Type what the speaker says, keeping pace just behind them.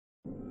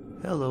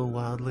Hello,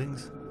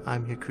 wildlings.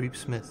 I'm your Creep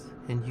Smith,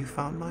 and you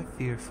found my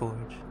Fear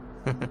Forge.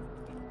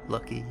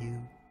 Lucky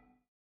you.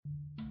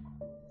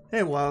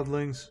 Hey,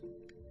 wildlings.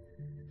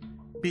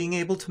 Being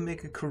able to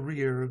make a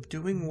career of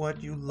doing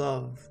what you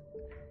love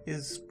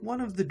is one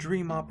of the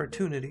dream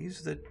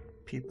opportunities that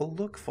people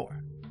look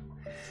for.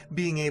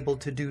 Being able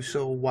to do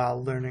so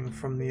while learning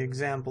from the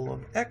example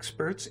of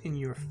experts in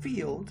your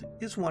field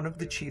is one of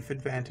the chief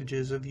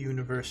advantages of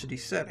university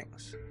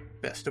settings.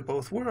 Best of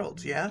both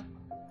worlds, yeah?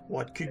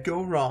 What could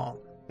go wrong?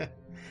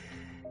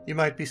 You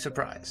might be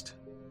surprised.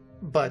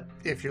 But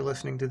if you're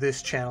listening to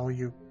this channel,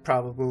 you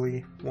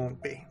probably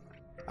won't be.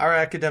 Our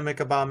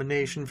academic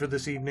abomination for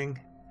this evening,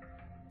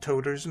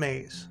 Toters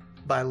Maze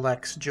by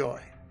Lex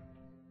Joy.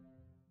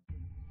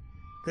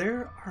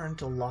 There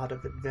aren't a lot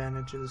of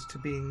advantages to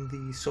being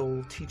the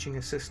sole teaching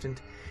assistant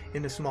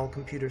in a small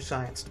computer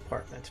science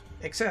department,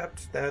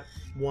 except that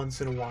once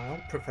in a while,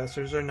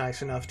 professors are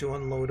nice enough to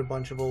unload a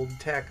bunch of old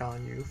tech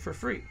on you for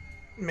free.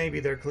 Maybe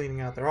they're cleaning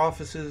out their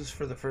offices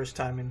for the first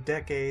time in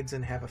decades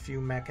and have a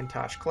few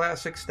Macintosh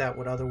classics that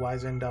would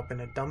otherwise end up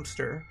in a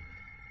dumpster.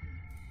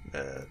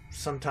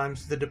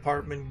 Sometimes the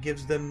department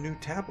gives them new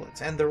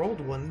tablets, and their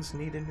old ones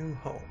need a new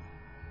home.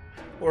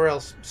 Or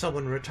else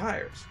someone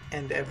retires,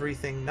 and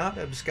everything not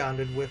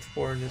absconded with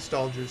for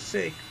nostalgia's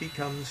sake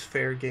becomes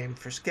fair game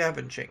for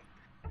scavenging.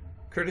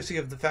 Courtesy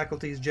of the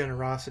faculty's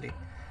generosity,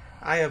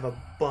 I have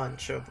a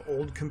bunch of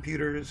old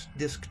computers,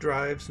 disk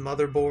drives,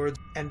 motherboards,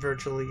 and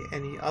virtually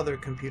any other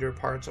computer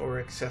parts or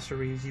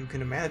accessories you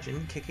can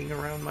imagine kicking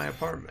around my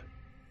apartment.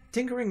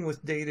 Tinkering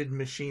with dated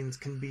machines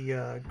can be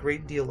a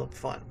great deal of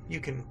fun.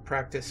 You can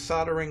practice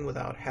soldering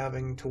without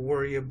having to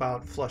worry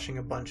about flushing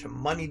a bunch of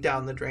money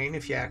down the drain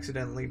if you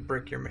accidentally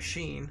brick your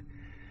machine.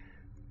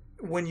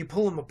 When you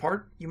pull them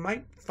apart, you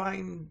might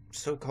find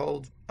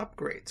so-called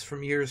upgrades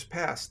from years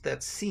past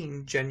that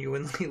seem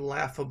genuinely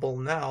laughable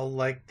now,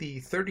 like the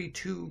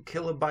 32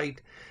 kilobyte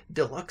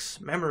deluxe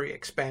memory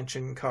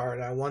expansion card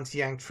I once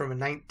yanked from a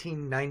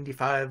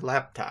 1995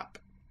 laptop.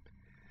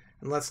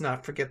 And let's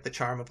not forget the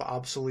charm of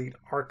obsolete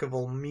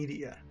archival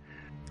media.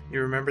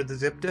 You remember the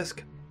zip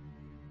disk?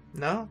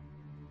 No?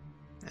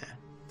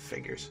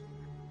 Figures.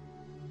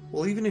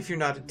 Well, even if you're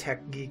not a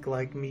tech geek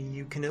like me,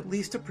 you can at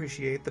least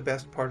appreciate the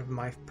best part of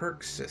my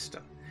perks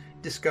system,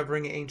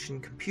 discovering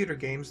ancient computer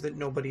games that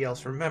nobody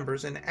else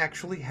remembers and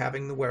actually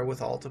having the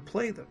wherewithal to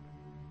play them.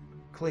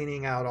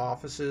 Cleaning out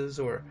offices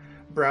or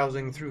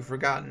browsing through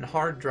forgotten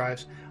hard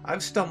drives,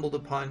 I've stumbled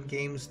upon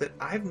games that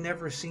I've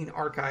never seen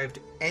archived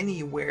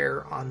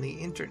anywhere on the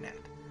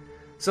internet.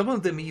 Some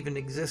of them even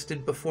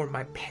existed before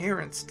my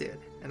parents did,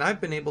 and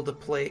I've been able to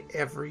play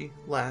every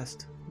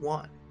last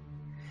one.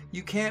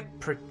 You can't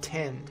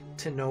pretend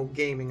to know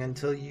gaming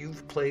until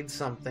you've played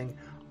something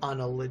on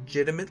a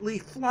legitimately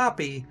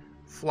floppy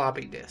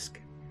disk.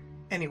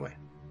 Anyway,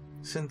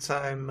 since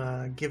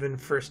I'm given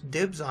first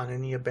dibs on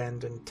any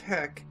abandoned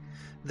tech,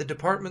 the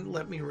department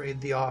let me raid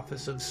the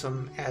office of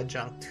some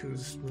adjunct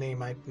whose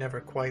name I'd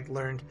never quite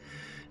learned,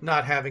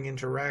 not having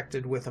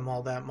interacted with him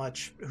all that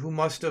much, who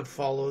must have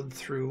followed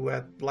through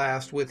at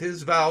last with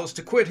his vows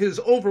to quit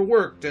his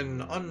overworked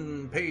and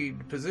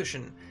unpaid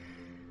position.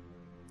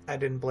 I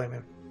didn't blame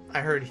him. I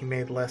heard he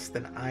made less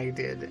than I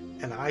did,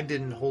 and I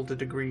didn't hold a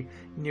degree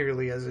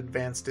nearly as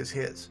advanced as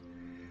his.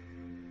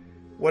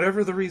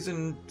 Whatever the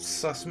reason,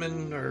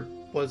 Sussman, or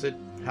was it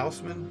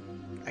Houseman?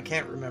 I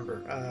can't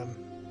remember.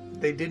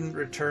 They didn't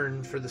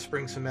return for the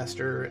spring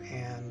semester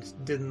and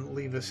didn't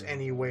leave us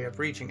any way of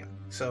reaching him.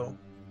 So,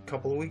 a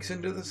couple of weeks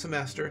into the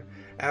semester,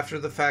 after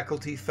the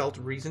faculty felt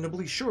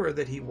reasonably sure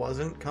that he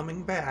wasn't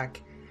coming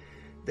back,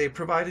 they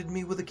provided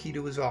me with a key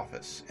to his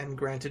office and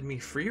granted me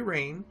free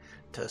rein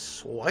to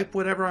swipe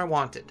whatever I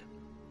wanted.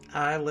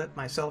 I let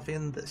myself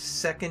in the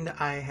second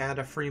I had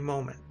a free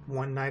moment,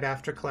 one night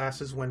after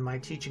classes when my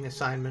teaching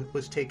assignment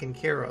was taken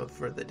care of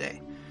for the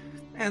day,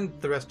 and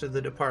the rest of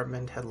the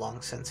department had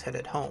long since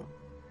headed home.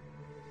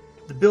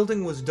 The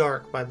building was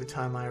dark by the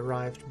time I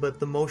arrived, but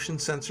the motion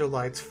sensor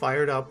lights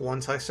fired up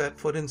once I set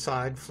foot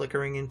inside,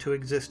 flickering into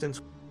existence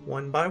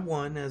one by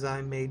one as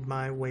I made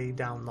my way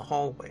down the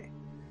hallway.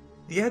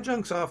 The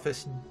adjunct's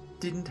office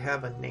didn't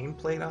have a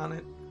nameplate on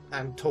it.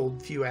 I'm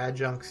told few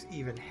adjuncts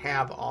even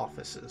have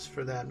offices,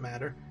 for that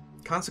matter.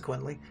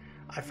 Consequently,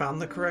 I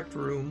found the correct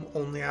room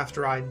only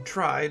after I'd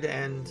tried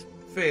and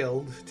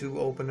failed to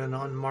open an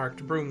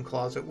unmarked broom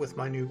closet with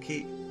my new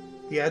key.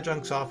 The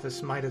adjunct's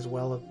office might as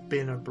well have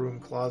been a broom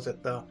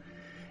closet, though.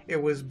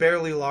 It was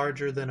barely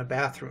larger than a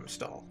bathroom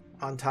stall.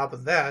 On top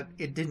of that,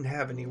 it didn't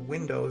have any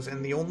windows,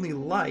 and the only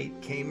light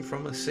came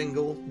from a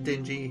single,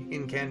 dingy,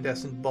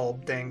 incandescent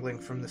bulb dangling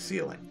from the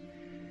ceiling.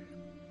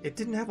 It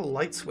didn't have a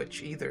light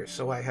switch either,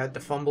 so I had to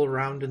fumble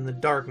around in the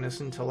darkness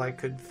until I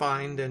could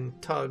find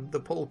and tug the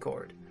pull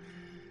cord.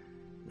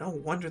 No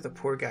wonder the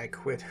poor guy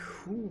quit.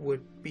 Who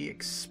would be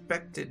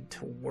expected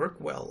to work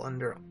well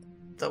under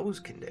those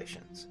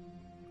conditions?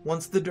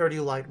 Once the dirty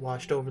light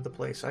washed over the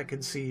place, I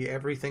could see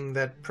everything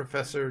that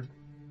Professor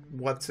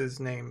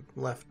What's-His-Name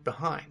left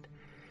behind.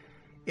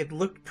 It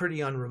looked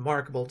pretty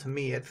unremarkable to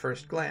me at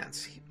first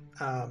glance.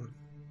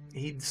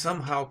 He'd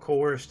somehow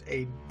coerced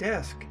a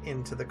desk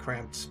into the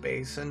cramped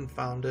space and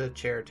found a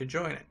chair to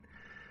join it.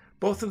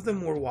 Both of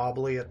them were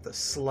wobbly at the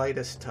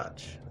slightest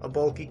touch. A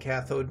bulky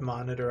cathode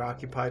monitor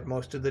occupied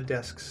most of the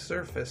desk's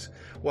surface,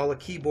 while a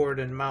keyboard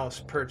and mouse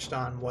perched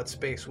on what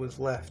space was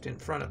left in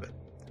front of it.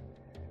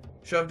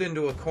 Shoved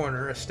into a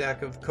corner, a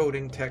stack of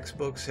coding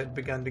textbooks had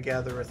begun to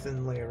gather a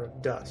thin layer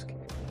of dust.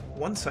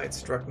 One sight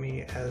struck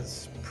me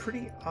as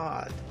pretty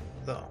odd,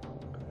 though.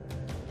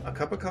 A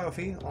cup of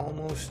coffee,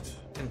 almost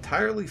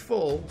entirely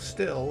full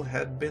still,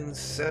 had been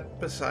set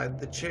beside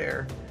the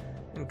chair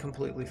and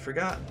completely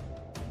forgotten.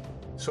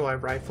 So I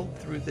rifled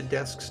through the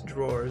desk's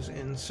drawers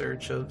in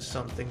search of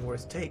something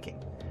worth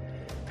taking.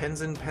 Pens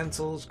and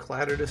pencils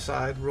clattered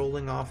aside,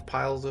 rolling off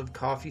piles of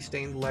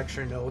coffee-stained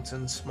lecture notes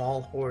and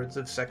small hoards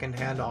of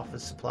second-hand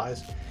office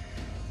supplies.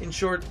 In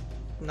short,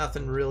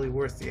 nothing really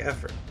worth the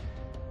effort,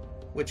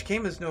 which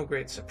came as no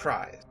great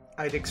surprise.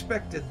 I'd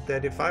expected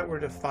that if I were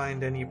to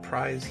find any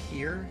prize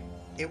here,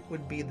 it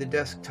would be the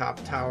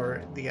desktop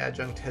tower the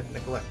adjunct had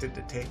neglected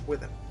to take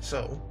with him.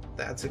 So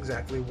that's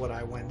exactly what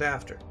I went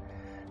after.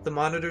 The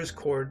monitor's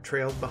cord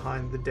trailed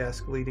behind the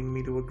desk, leading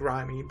me to a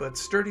grimy but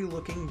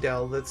sturdy-looking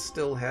Dell that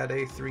still had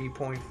a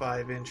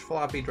 3.5-inch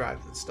floppy drive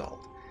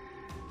installed.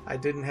 I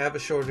didn't have a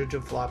shortage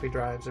of floppy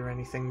drives or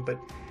anything, but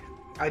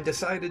I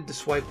decided to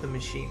swipe the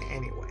machine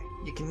anyway.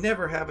 You can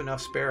never have enough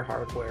spare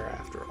hardware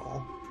after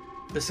all.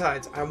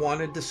 Besides, I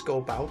wanted to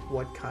scope out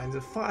what kinds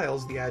of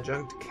files the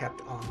adjunct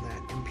kept on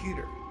that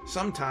computer.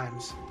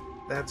 Sometimes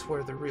that's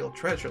where the real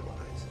treasure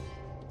lies.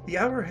 The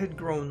hour had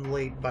grown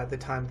late by the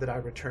time that I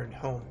returned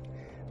home,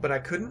 but I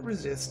couldn't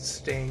resist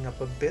staying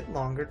up a bit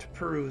longer to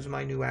peruse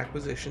my new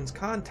acquisition's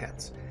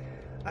contents.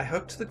 I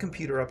hooked the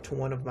computer up to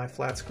one of my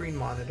flat-screen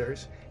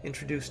monitors,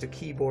 introduced a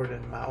keyboard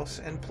and mouse,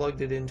 and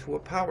plugged it into a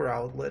power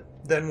outlet,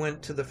 then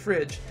went to the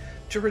fridge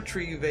to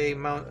retrieve a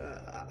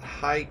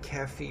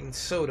high-caffeine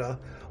soda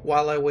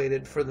while I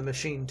waited for the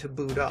machine to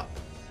boot up.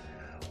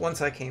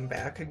 Once I came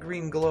back, a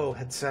green glow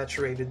had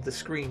saturated the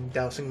screen,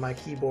 dousing my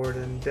keyboard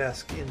and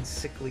desk in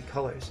sickly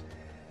colors.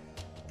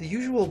 The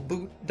usual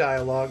boot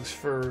dialogues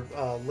for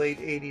late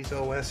 80s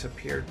OS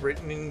appeared,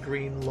 written in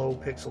green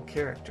low-pixel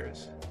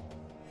characters.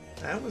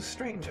 That was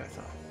strange, I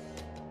thought.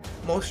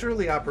 Most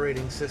early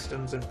operating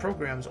systems and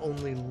programs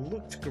only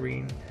looked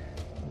green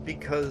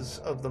because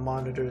of the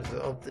monitors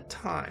of the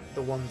time,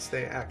 the ones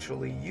they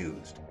actually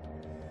used.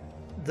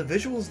 The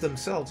visuals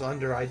themselves,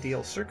 under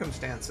ideal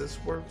circumstances,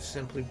 were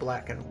simply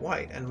black and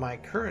white, and my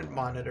current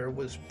monitor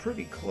was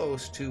pretty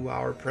close to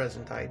our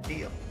present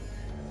ideal.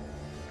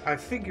 I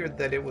figured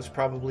that it was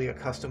probably a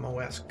custom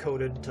OS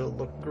coded to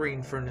look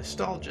green for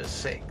nostalgia's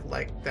sake,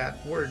 like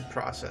that word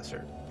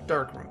processor,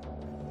 Darkroom.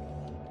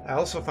 I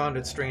also found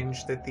it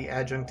strange that the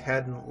adjunct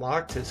hadn't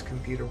locked his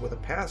computer with a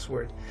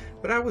password,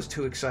 but I was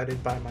too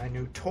excited by my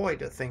new toy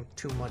to think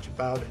too much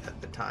about it at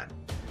the time.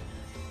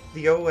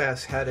 The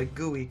OS had a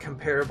GUI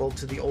comparable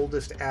to the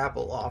oldest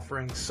Apple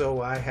offering,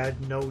 so I had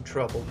no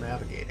trouble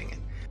navigating it.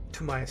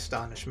 To my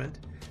astonishment,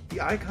 the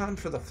icon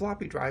for the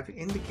floppy drive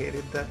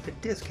indicated that the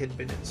disk had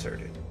been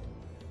inserted.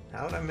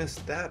 How'd I miss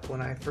that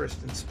when I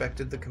first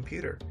inspected the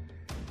computer?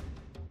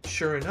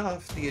 Sure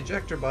enough, the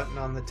ejector button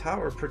on the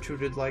tower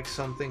protruded like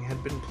something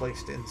had been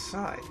placed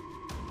inside.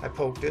 I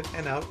poked it,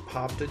 and out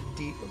popped a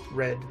deep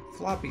red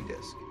floppy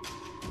disk.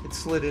 It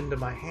slid into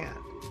my hand.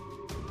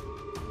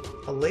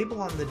 A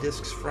label on the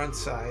disk's front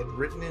side,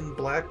 written in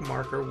black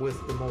marker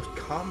with the most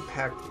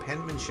compact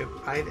penmanship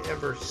I'd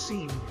ever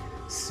seen,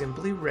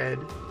 simply read,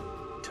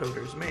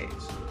 Toters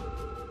Maze.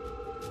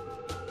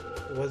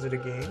 Was it a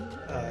game?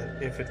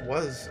 If it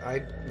was,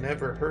 I'd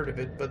never heard of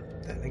it,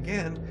 but then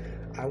again,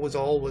 I was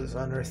always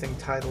unearthing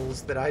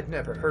titles that I'd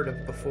never heard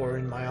of before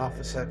in my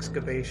office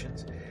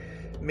excavations.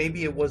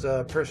 Maybe it was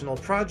a personal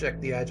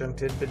project the adjunct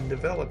had been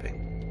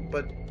developing,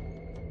 but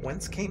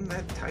whence came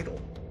that title?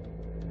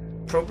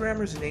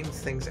 Programmers named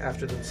things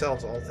after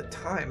themselves all the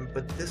time,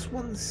 but this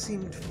one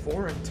seemed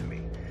foreign to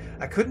me.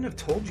 I couldn't have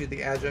told you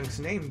the adjunct's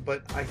name,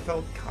 but I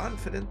felt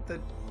confident that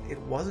it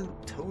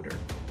wasn't Toter.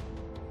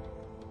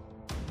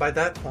 By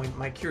that point,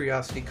 my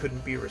curiosity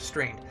couldn't be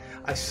restrained.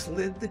 I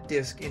slid the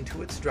disk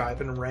into its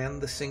drive and ran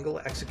the single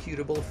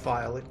executable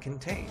file it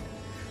contained.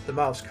 The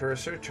mouse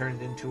cursor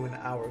turned into an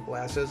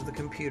hourglass as the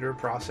computer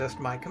processed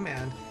my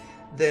command.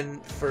 Then,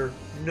 for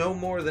no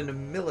more than a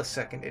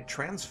millisecond, it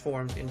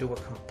transformed into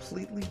a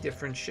completely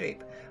different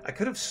shape. I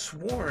could have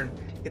sworn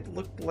it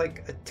looked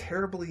like a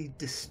terribly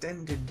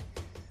distended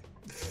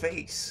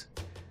face,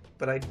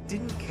 but I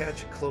didn't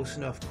catch a close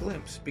enough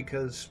glimpse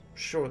because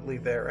shortly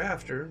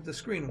thereafter, the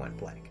screen went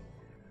blank.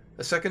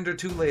 A second or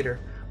two later,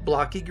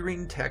 blocky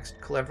green text,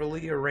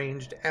 cleverly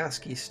arranged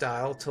ASCII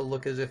style to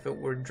look as if it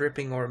were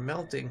dripping or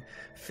melting,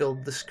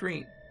 filled the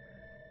screen.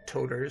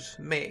 Toters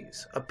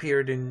Maze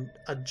appeared in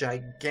a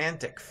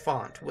gigantic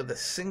font with a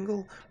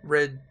single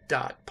red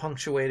dot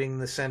punctuating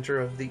the center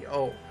of the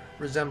O,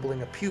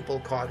 resembling a pupil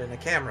caught in a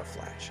camera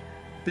flash.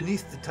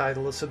 Beneath the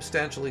title, a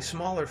substantially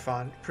smaller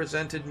font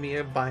presented me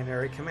a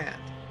binary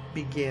command.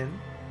 Begin,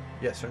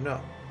 yes or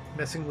no.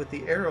 Messing with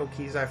the arrow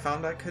keys, I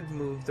found I could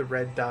move the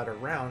red dot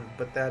around,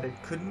 but that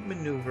it couldn't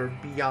maneuver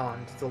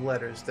beyond the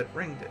letters that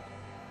ringed it.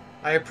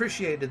 I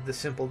appreciated the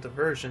simple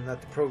diversion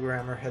that the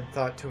programmer had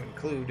thought to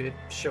include. It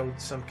showed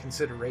some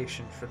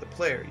consideration for the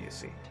player, you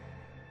see.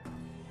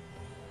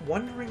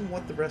 Wondering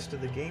what the rest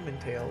of the game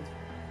entailed,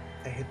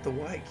 I hit the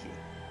Y key.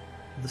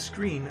 The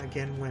screen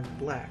again went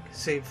black,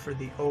 save for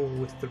the O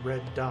with the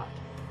red dot.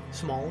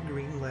 Small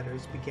green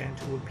letters began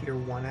to appear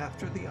one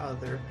after the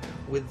other,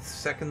 with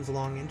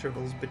seconds-long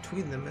intervals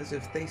between them as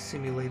if they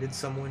simulated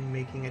someone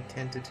making a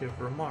tentative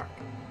remark.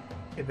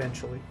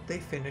 Eventually, they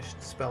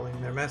finished spelling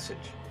their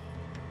message.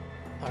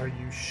 "Are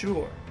you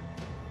sure?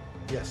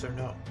 Yes or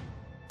no?"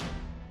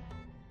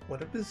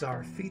 What a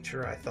bizarre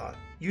feature, I thought.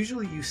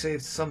 Usually you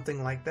save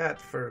something like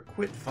that for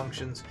quit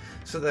functions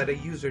so that a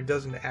user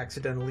doesn't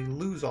accidentally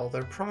lose all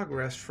their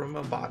progress from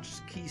a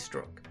botched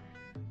keystroke.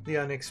 The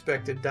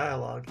unexpected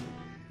dialogue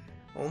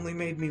only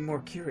made me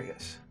more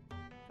curious.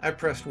 I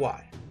pressed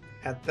Y.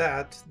 At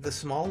that, the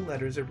small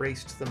letters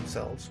erased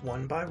themselves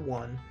one by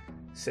one,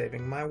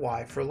 saving my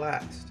Y for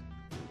last.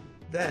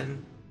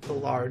 Then, the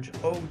large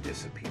O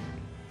disappeared.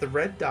 The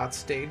red dot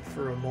stayed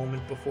for a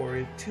moment before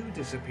it too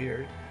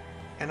disappeared,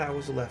 and I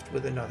was left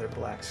with another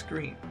black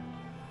screen.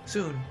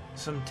 Soon,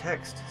 some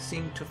text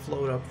seemed to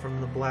float up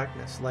from the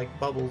blackness like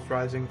bubbles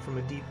rising from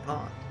a deep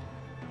pond.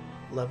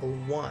 Level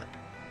 1.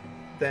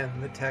 Then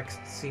the text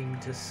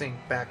seemed to sink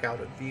back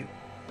out of view.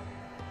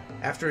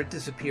 After it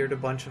disappeared, a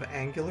bunch of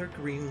angular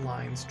green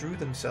lines drew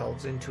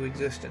themselves into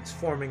existence,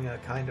 forming a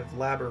kind of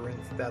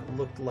labyrinth that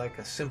looked like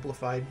a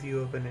simplified view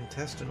of an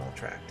intestinal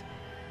tract.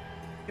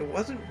 It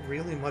wasn't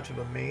really much of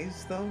a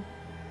maze, though.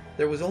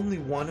 There was only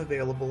one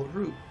available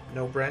route,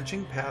 no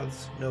branching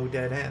paths, no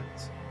dead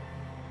ends.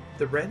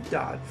 The red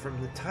dot from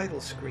the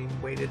title screen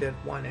waited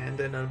at one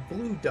end, and a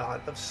blue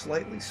dot of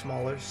slightly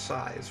smaller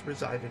size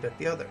resided at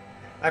the other.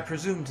 I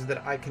presumed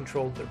that I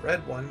controlled the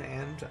red one,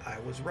 and I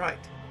was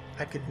right.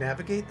 I could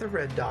navigate the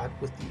red dot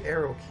with the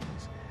arrow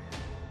keys.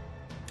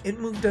 It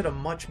moved at a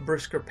much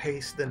brisker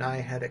pace than I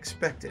had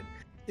expected.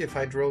 If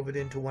I drove it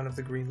into one of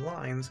the green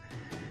lines,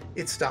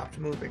 it stopped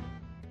moving.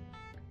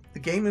 The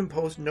game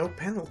imposed no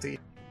penalty.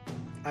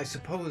 I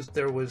supposed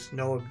there was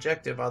no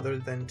objective other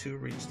than to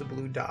reach the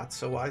blue dot,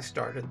 so I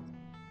started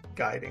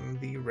guiding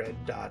the red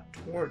dot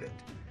toward it.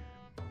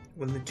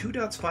 When the two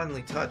dots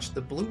finally touched,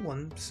 the blue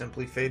one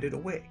simply faded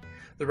away.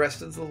 The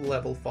rest of the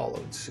level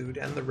followed suit,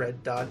 and the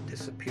red dot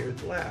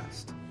disappeared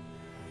last.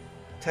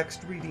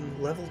 Text reading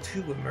Level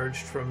 2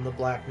 emerged from the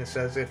blackness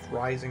as if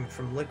rising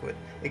from liquid,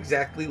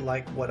 exactly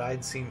like what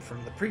I'd seen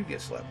from the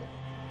previous level.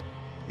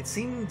 It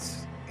seemed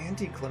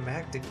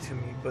anticlimactic to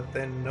me, but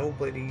then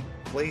nobody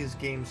plays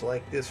games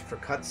like this for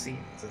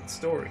cutscenes and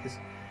stories.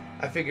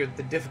 I figured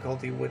the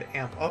difficulty would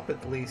amp up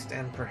at least,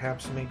 and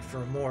perhaps make for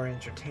a more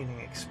entertaining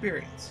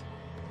experience.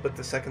 But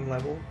the second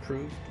level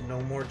proved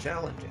no more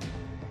challenging.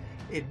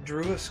 It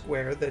drew a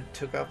square that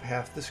took up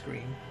half the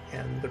screen,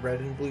 and the red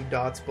and blue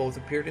dots both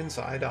appeared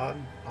inside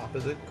on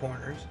opposite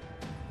corners.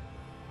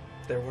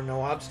 There were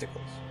no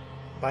obstacles.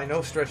 By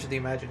no stretch of the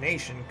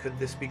imagination could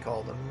this be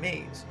called a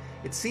maze.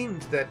 It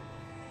seemed that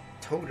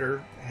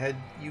Toter had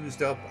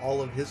used up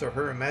all of his or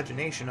her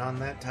imagination on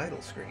that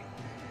title screen.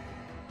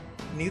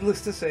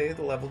 Needless to say,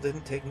 the level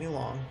didn't take me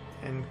long,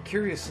 and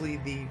curiously,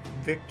 the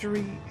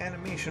victory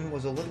animation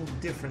was a little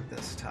different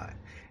this time.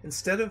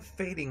 Instead of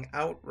fading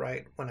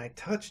outright when I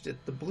touched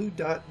it, the blue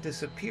dot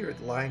disappeared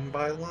line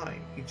by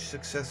line, each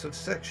successive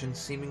section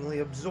seemingly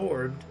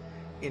absorbed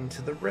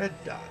into the red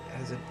dot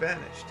as it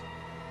vanished.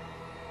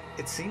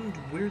 It seemed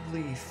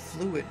weirdly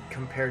fluid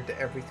compared to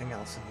everything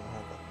else in the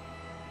level.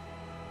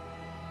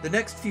 The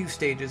next few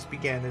stages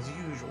began as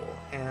usual,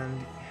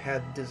 and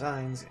had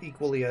designs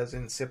equally as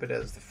insipid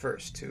as the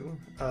first two.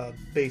 A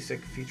basic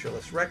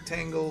featureless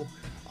rectangle,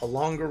 a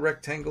longer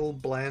rectangle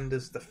bland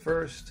as the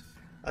first,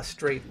 a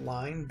straight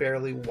line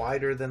barely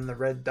wider than the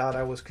red dot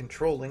I was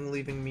controlling,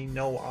 leaving me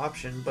no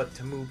option but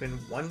to move in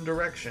one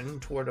direction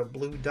toward a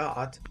blue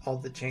dot. All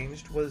that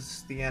changed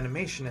was the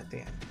animation at the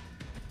end.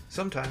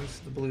 Sometimes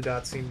the blue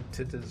dot seemed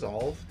to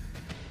dissolve.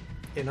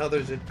 In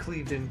others, it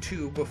cleaved in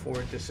two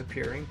before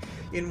disappearing.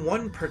 In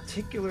one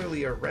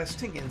particularly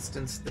arresting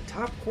instance, the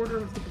top quarter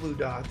of the blue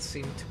dot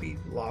seemed to be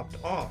lopped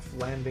off,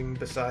 landing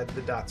beside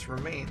the dot's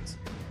remains,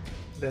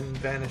 then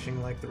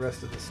vanishing like the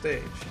rest of the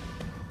stage.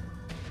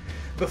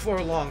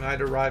 Before long,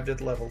 I'd arrived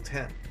at level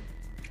 10,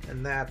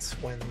 and that's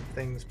when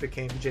things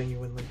became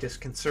genuinely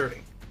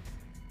disconcerting.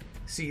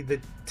 See, the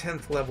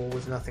 10th level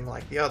was nothing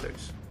like the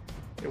others.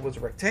 It was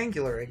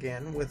rectangular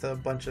again, with a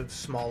bunch of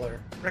smaller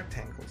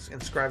rectangles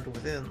inscribed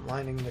within,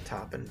 lining the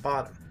top and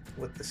bottom,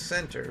 with the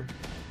center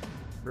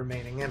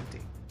remaining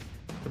empty.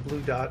 The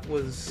blue dot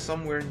was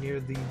somewhere near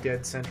the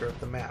dead center of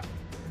the map.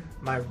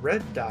 My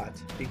red dot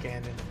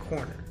began in a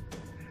corner.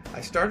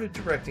 I started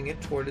directing it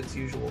toward its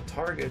usual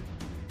target,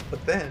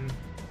 but then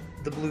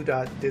the blue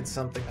dot did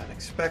something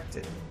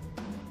unexpected.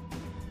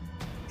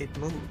 It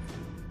moved.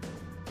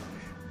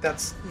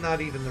 That's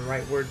not even the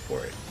right word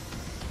for it.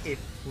 It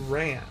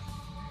ran.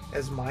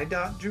 As my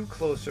dot drew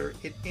closer,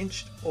 it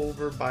inched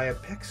over by a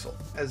pixel,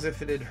 as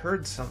if it had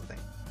heard something,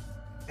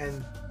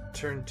 and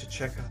turned to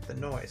check out the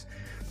noise.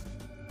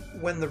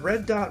 When the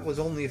red dot was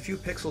only a few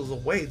pixels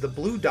away, the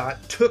blue dot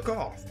took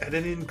off at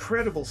an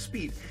incredible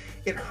speed.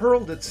 It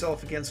hurled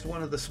itself against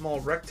one of the small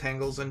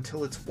rectangles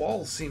until its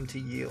walls seemed to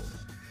yield.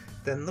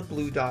 Then the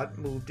blue dot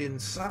moved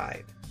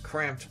inside,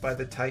 cramped by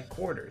the tight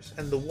quarters,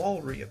 and the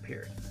wall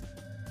reappeared.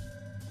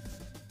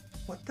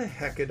 What the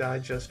heck had I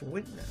just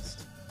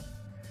witnessed?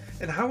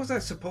 And how was I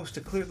supposed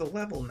to clear the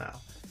level now?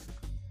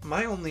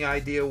 My only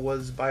idea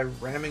was by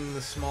ramming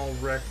the small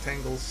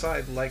rectangle's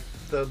side like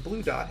the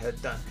blue dot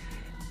had done.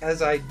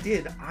 As I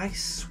did, I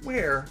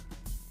swear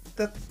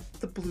that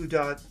the blue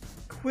dot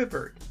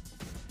quivered.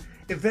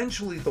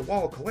 Eventually the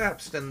wall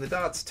collapsed and the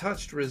dots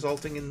touched,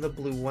 resulting in the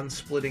blue one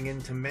splitting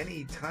into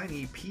many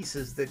tiny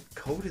pieces that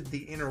coated the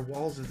inner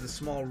walls of the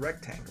small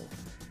rectangle.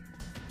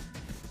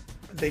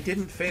 They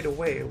didn't fade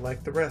away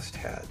like the rest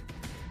had.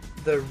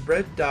 The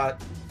red dot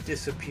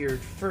disappeared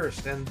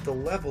first, and the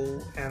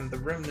level and the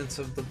remnants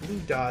of the blue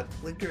dot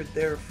lingered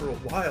there for a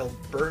while,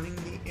 burning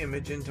the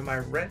image into my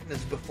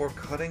retinas before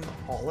cutting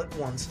all at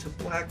once to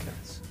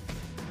blackness.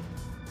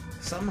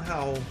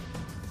 Somehow,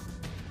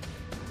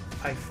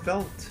 I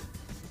felt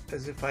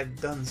as if I'd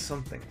done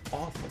something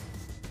awful.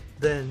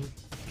 Then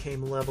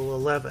came level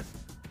 11.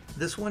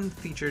 This one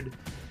featured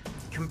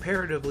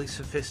comparatively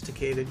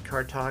sophisticated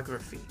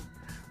cartography,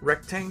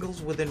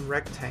 rectangles within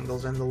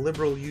rectangles, and the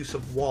liberal use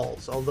of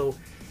walls, although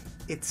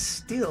it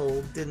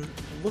still didn't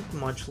look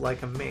much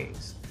like a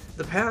maze.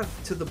 The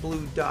path to the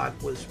blue dot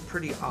was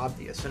pretty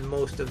obvious, and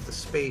most of the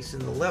space in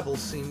the level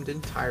seemed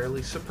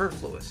entirely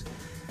superfluous.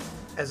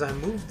 As I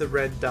moved the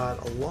red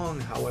dot along,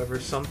 however,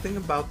 something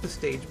about the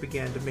stage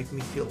began to make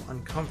me feel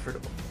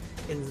uncomfortable.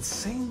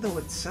 Insane though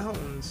it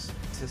sounds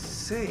to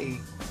say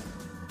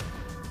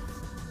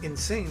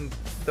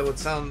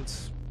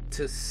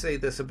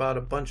this about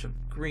a bunch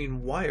of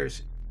green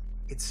wires,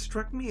 it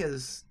struck me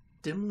as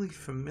dimly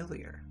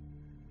familiar.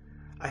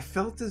 I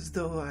felt as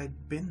though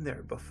I'd been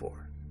there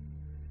before.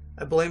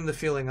 I blamed the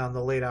feeling on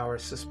the late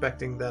hours,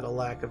 suspecting that a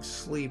lack of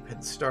sleep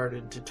had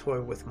started to toy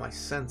with my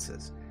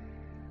senses.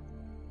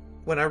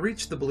 When I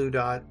reached the blue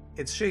dot,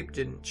 its shape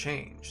didn't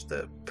change.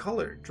 The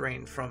color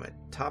drained from it,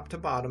 top to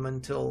bottom,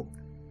 until,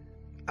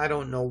 I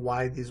don't know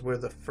why these were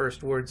the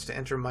first words to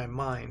enter my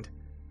mind,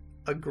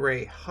 a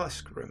gray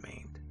husk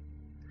remained.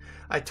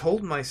 I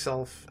told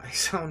myself I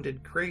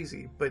sounded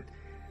crazy, but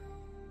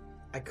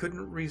I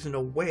couldn't reason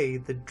away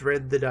the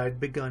dread that I'd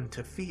begun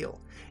to feel.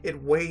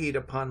 It weighed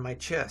upon my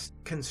chest,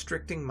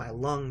 constricting my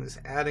lungs,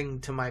 adding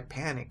to my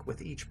panic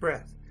with each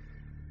breath.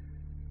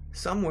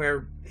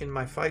 Somewhere in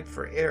my fight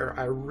for air,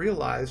 I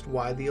realized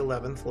why the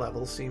 11th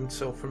level seemed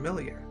so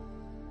familiar.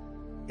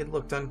 It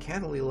looked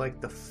uncannily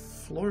like the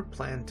floor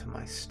plan to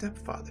my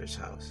stepfather's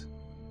house.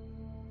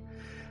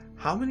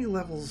 How many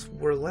levels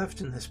were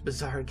left in this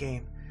bizarre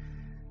game?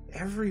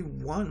 Every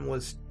one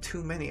was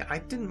too many. I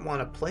didn't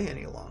want to play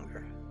any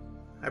longer.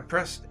 I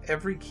pressed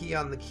every key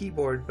on the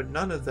keyboard, but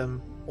none of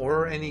them,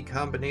 or any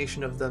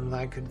combination of them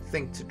I could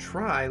think to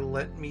try,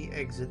 let me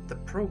exit the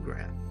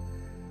program.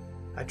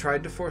 I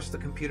tried to force the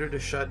computer to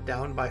shut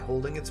down by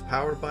holding its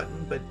power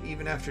button, but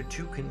even after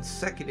 2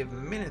 consecutive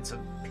minutes of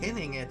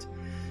pinning it,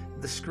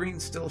 the screen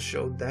still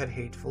showed that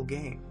hateful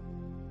game.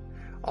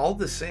 All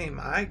the same,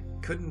 I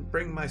couldn't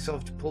bring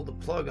myself to pull the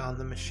plug on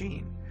the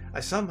machine. I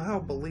somehow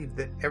believed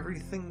that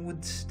everything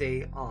would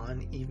stay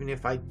on even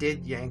if I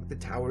did yank the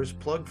tower's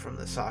plug from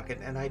the socket,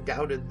 and I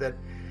doubted that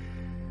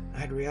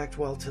I'd react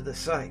well to the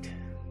sight.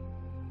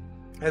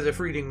 As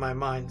if reading my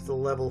mind, the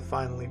level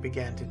finally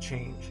began to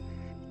change.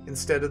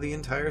 Instead of the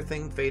entire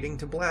thing fading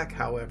to black,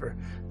 however,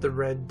 the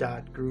red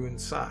dot grew in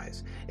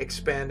size,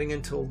 expanding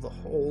until the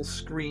whole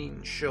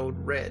screen showed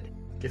red.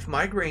 If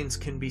migraines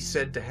can be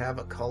said to have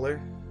a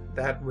color,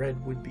 that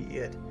red would be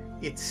it.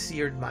 It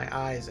seared my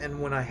eyes,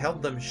 and when I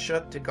held them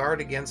shut to guard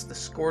against the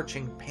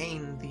scorching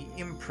pain, the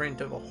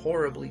imprint of a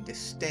horribly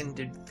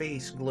distended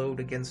face glowed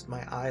against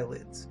my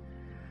eyelids.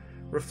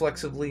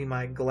 Reflexively,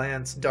 my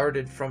glance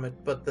darted from it,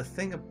 but the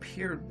thing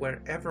appeared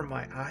wherever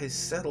my eyes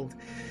settled.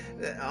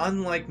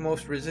 Unlike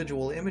most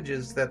residual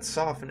images that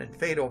soften and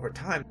fade over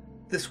time,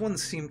 this one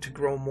seemed to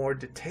grow more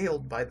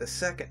detailed by the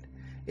second.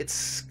 Its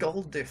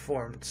skull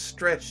deformed,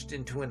 stretched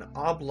into an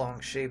oblong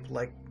shape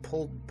like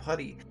pulled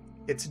putty.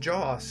 Its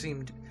jaw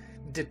seemed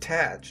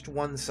detached,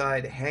 one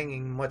side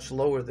hanging much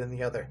lower than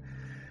the other.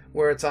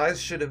 Where its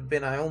eyes should have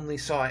been, I only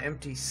saw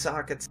empty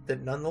sockets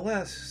that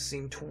nonetheless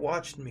seemed to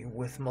watch me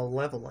with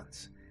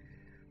malevolence.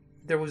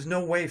 There was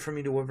no way for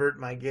me to avert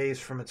my gaze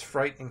from its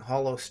frightening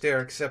hollow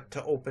stare except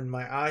to open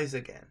my eyes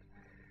again.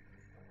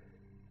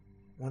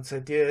 Once I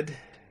did,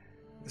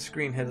 the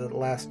screen had at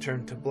last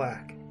turned to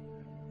black.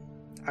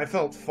 I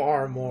felt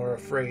far more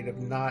afraid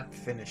of not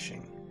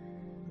finishing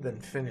than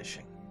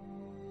finishing.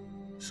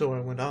 So I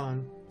went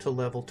on to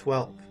level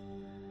 12.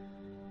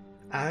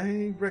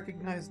 I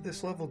recognized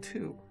this level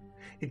too.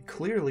 It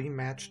clearly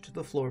matched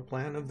the floor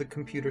plan of the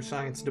computer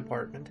science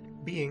department,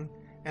 being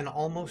an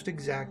almost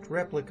exact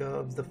replica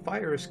of the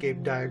fire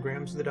escape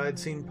diagrams that I'd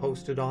seen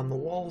posted on the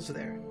walls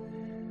there.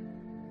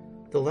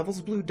 The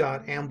level's blue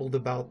dot ambled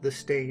about the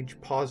stage,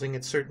 pausing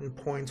at certain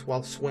points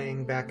while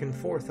swaying back and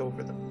forth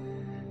over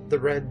them. The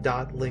red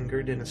dot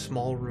lingered in a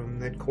small room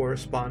that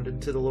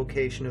corresponded to the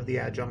location of the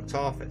adjunct's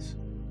office.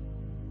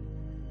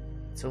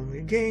 "It's only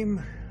a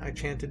game," I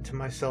chanted to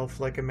myself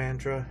like a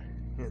mantra.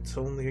 "It's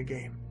only a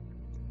game."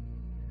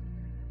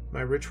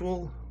 My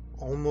ritual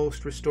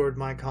almost restored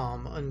my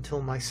calm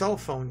until my cell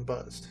phone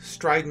buzzed,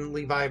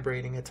 stridently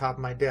vibrating atop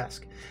my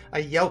desk. I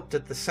yelped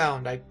at the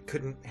sound. I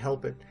couldn't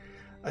help it.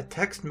 A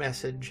text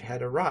message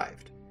had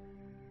arrived.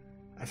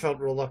 I felt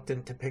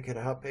reluctant to pick it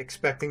up,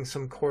 expecting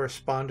some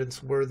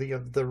correspondence worthy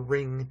of the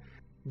Ring,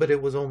 but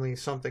it was only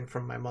something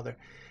from my mother.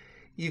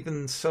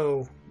 Even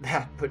so,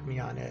 that put me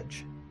on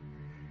edge.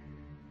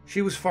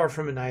 She was far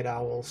from a night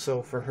owl,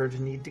 so for her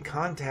to need to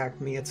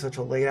contact me at such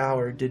a late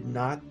hour did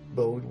not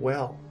bode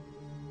well.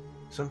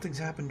 "Something's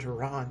happened to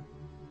Ron,"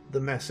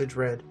 the message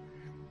read.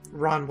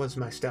 Ron was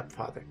my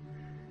stepfather.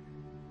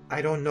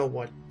 "I don't know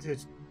what.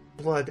 There's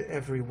blood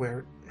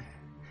everywhere.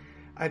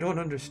 I don't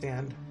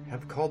understand.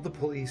 Have called the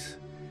police.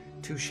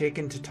 Too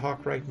shaken to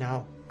talk right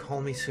now.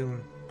 Call me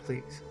soon,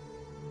 please."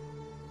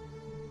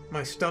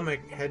 My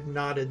stomach had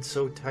knotted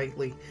so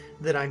tightly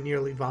that I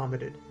nearly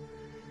vomited.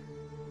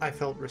 I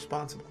felt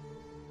responsible.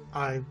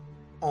 I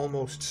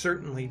almost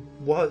certainly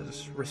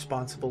was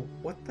responsible.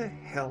 What the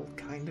hell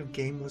kind of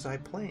game was I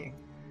playing?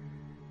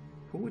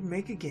 Who would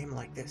make a game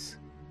like this?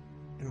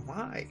 And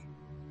why?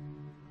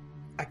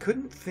 I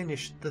couldn't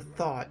finish the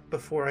thought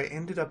before I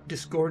ended up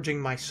disgorging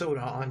my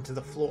soda onto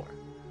the floor.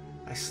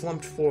 I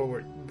slumped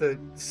forward, the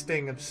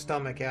sting of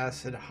stomach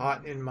acid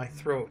hot in my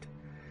throat.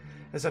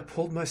 As I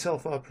pulled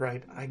myself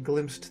upright, I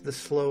glimpsed the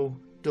slow,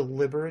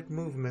 deliberate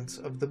movements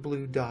of the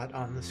blue dot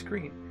on the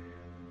screen.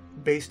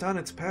 Based on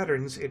its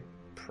patterns, it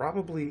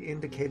probably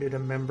indicated a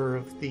member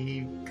of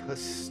the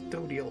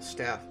custodial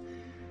staff.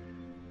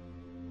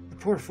 The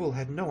poor fool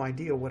had no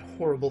idea what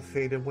horrible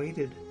fate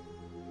awaited.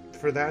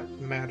 For that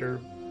matter,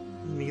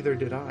 neither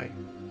did I.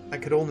 I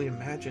could only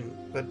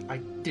imagine, but I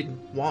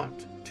didn't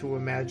want to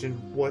imagine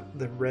what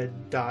the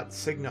red dot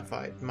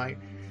signified. My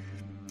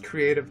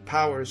creative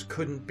powers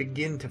couldn't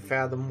begin to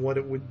fathom what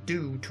it would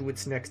do to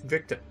its next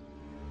victim.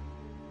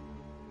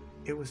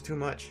 It was too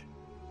much.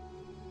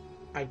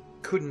 I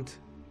couldn't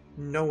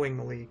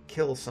knowingly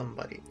kill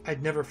somebody.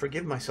 I'd never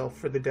forgive myself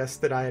for the deaths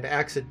that I had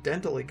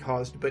accidentally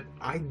caused, but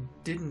I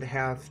didn't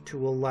have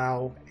to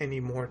allow any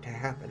more to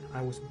happen.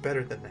 I was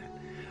better than that.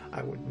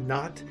 I would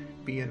not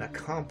be an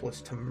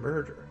accomplice to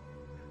murder.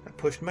 I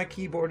pushed my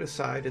keyboard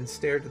aside and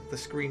stared at the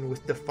screen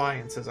with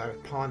defiance as I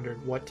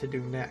pondered what to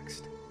do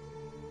next.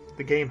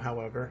 The game,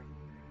 however,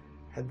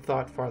 had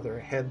thought farther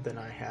ahead than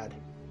I had.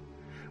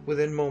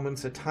 Within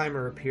moments, a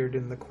timer appeared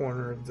in the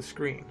corner of the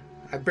screen.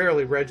 I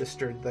barely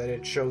registered that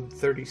it showed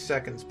 30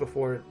 seconds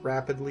before it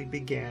rapidly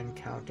began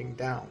counting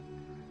down.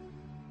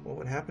 What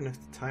would happen if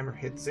the timer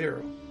hit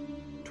 0?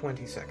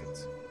 20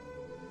 seconds.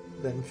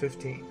 Then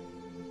 15.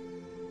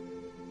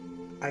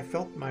 I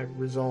felt my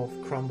resolve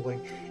crumbling.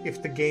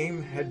 If the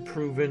game had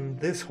proven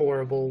this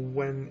horrible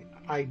when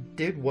I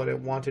did what it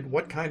wanted,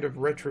 what kind of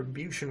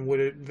retribution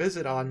would it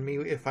visit on me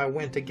if I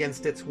went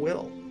against its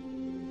will?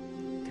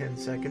 10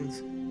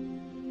 seconds.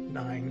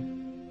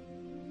 9.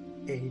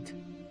 8.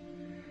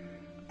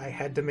 I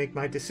had to make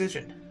my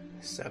decision.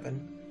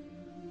 7.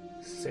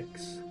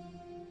 6.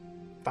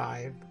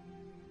 5.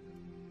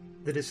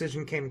 The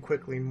decision came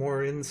quickly,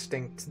 more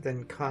instinct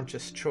than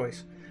conscious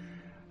choice.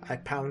 I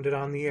pounded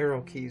on the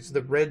arrow keys.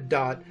 The red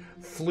dot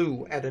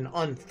flew at an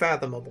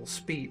unfathomable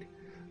speed.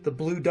 The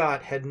blue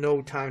dot had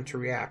no time to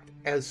react.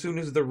 As soon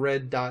as the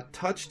red dot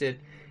touched it,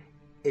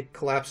 it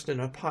collapsed in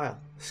a pile,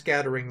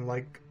 scattering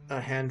like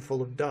a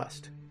handful of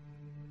dust.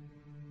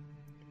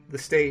 The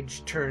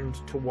stage turned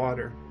to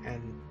water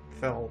and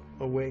fell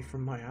away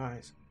from my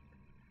eyes.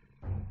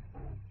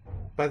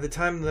 By the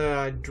time that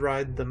I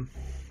dried them,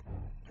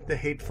 the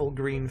hateful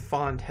green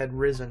font had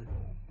risen.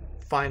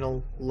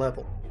 Final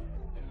level.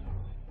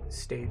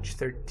 Stage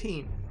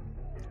 13.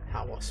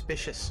 How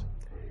auspicious.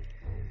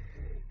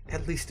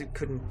 At least it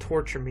couldn't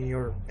torture me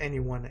or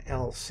anyone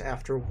else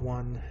after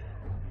one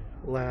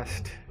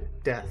last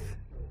death.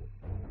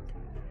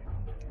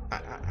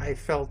 I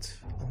felt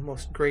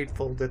almost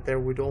grateful that there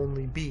would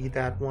only be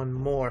that one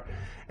more,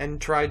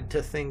 and tried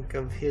to think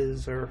of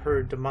his or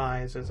her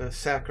demise as a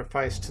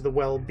sacrifice to the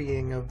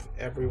well-being of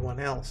everyone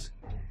else.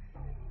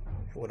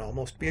 It would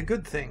almost be a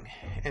good thing,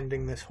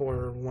 ending this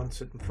horror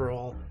once and for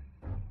all.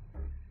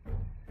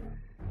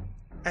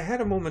 I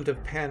had a moment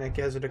of panic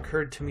as it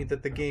occurred to me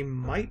that the game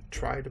might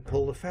try to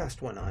pull a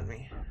fast one on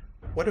me.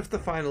 What if the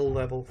final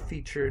level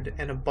featured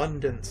an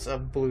abundance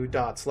of blue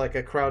dots, like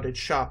a crowded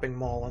shopping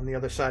mall on the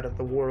other side of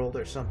the world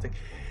or something?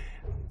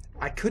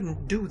 I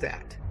couldn't do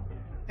that.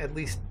 At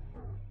least,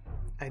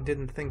 I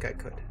didn't think I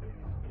could.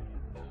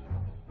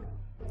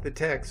 The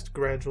text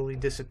gradually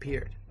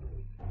disappeared.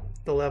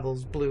 The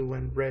level's blue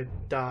and red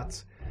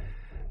dots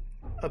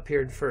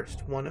appeared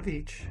first, one of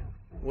each,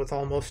 with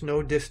almost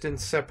no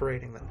distance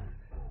separating them.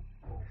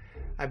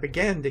 I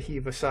began to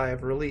heave a sigh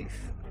of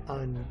relief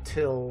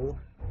until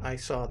I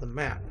saw the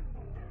map.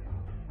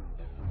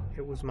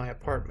 It was my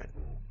apartment,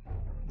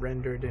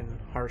 rendered in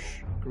harsh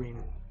green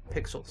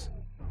pixels.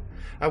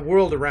 I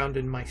whirled around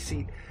in my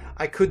seat.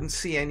 I couldn't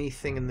see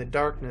anything in the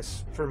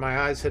darkness, for my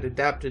eyes had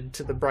adapted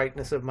to the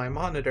brightness of my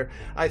monitor.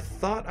 I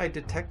thought I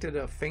detected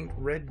a faint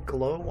red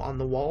glow on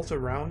the walls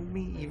around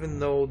me, even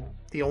though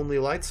the only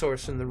light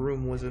source in the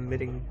room was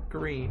emitting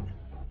green.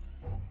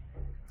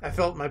 I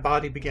felt my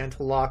body began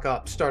to lock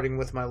up, starting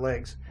with my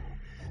legs.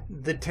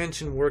 The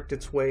tension worked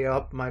its way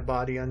up my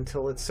body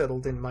until it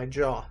settled in my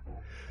jaw.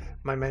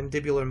 My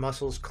mandibular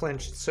muscles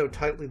clenched so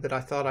tightly that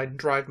I thought I'd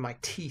drive my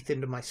teeth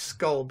into my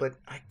skull, but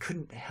I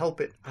couldn't help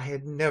it. I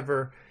had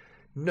never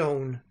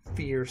known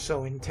fear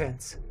so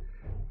intense.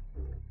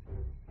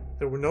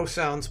 There were no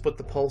sounds but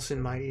the pulse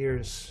in my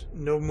ears,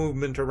 no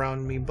movement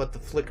around me but the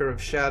flicker of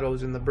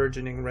shadows in the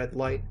burgeoning red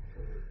light.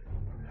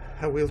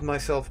 I wheeled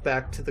myself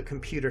back to the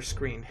computer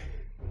screen.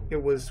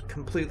 It was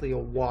completely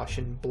awash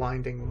in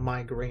blinding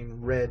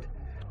migraine red.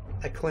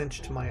 I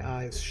clenched my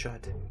eyes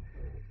shut.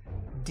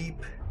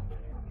 Deep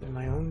in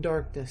my own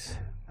darkness,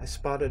 I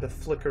spotted a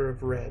flicker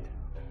of red.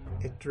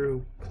 It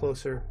drew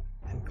closer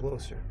and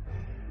closer.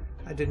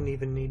 I didn't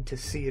even need to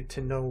see it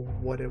to know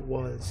what it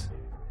was.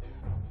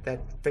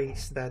 That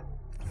face, that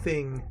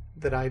thing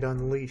that I'd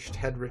unleashed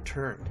had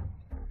returned.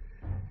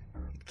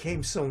 It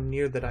came so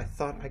near that I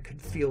thought I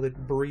could feel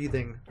it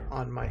breathing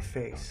on my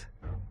face.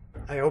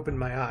 I opened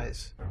my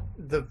eyes.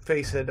 The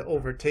face had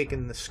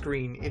overtaken the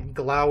screen. It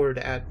glowered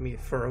at me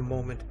for a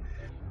moment.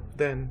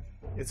 Then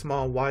its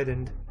maw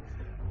widened,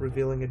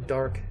 revealing a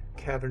dark,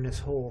 cavernous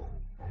hole.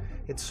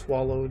 It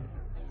swallowed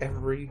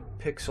every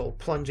pixel,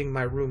 plunging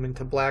my room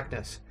into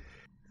blackness,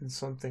 and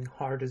something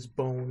hard as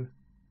bone,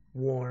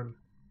 warm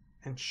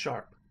and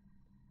sharp,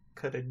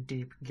 cut a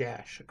deep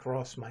gash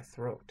across my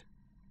throat.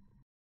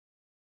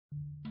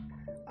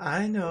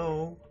 I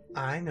know.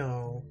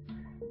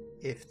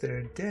 If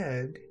they're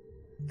dead,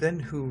 then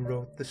who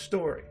wrote the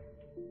story?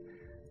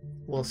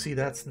 Well, see,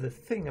 that's the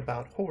thing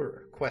about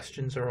horror.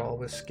 Questions are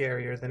always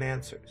scarier than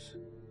answers.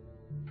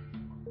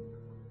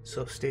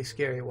 So stay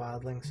scary,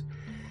 wildlings.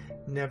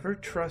 Never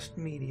trust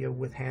media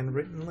with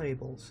handwritten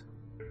labels,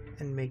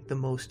 and make the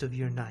most of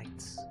your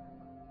nights.